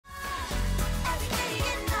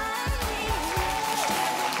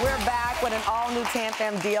with an all-new Tam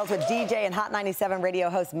Fam Deals with DJ and Hot 97 radio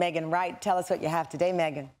host Megan Ryte. Tell us what you have today,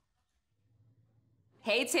 Megan.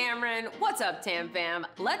 Hey, Tamron. What's up, Tam Fam?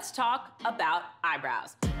 Let's talk about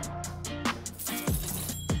eyebrows.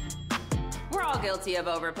 We're all guilty of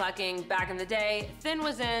overplucking. Back in the day, thin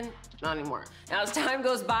was in, not anymore. Now, as time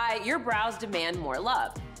goes by, your brows demand more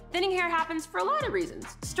love. Thinning hair happens for a lot of reasons.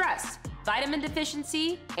 Stress, vitamin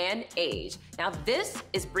deficiency, and age. Now, this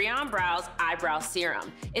is Beyond Brows Eyebrow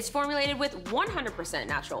Serum. It's formulated with 100%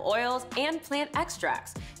 natural oils and plant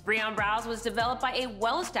extracts. Beyond Brows was developed by a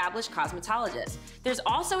well-established cosmetologist. There's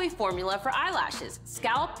also a formula for eyelashes,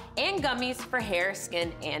 scalp, and gummies for hair,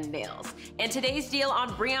 skin, and nails. And today's deal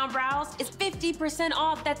on Beyond Brows is 50%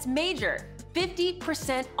 off. That's major.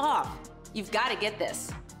 50% off. You've got to get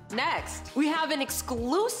this. Next, we have an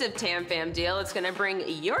exclusive Tam Fam deal that's gonna bring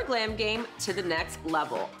your glam game to the next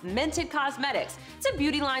level. Minted Cosmetics. It's a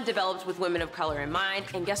beauty line developed with women of color in mind,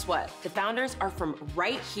 and guess what? The founders are from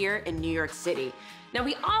right here in New York City. Now,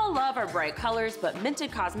 we all love our bright colors, but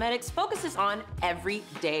Minted Cosmetics focuses on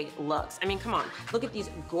everyday looks. I mean, come on, look at these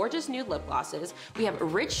gorgeous nude lip glosses. We have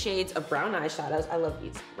rich shades of brown eyeshadows, I love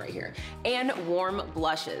these right here, and warm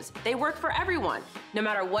blushes. They work for everyone. No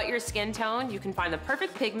matter what your skin tone, you can find the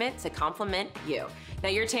perfect pigment to complement you. Now,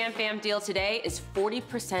 your Tam Fam deal today is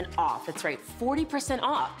 40% off. That's right, 40%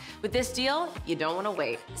 off. With this deal, you don't wanna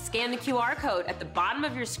wait. Scan the QR code at the bottom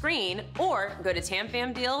of your screen or go to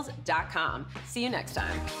tamfamdeals.com. See you next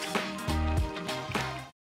time.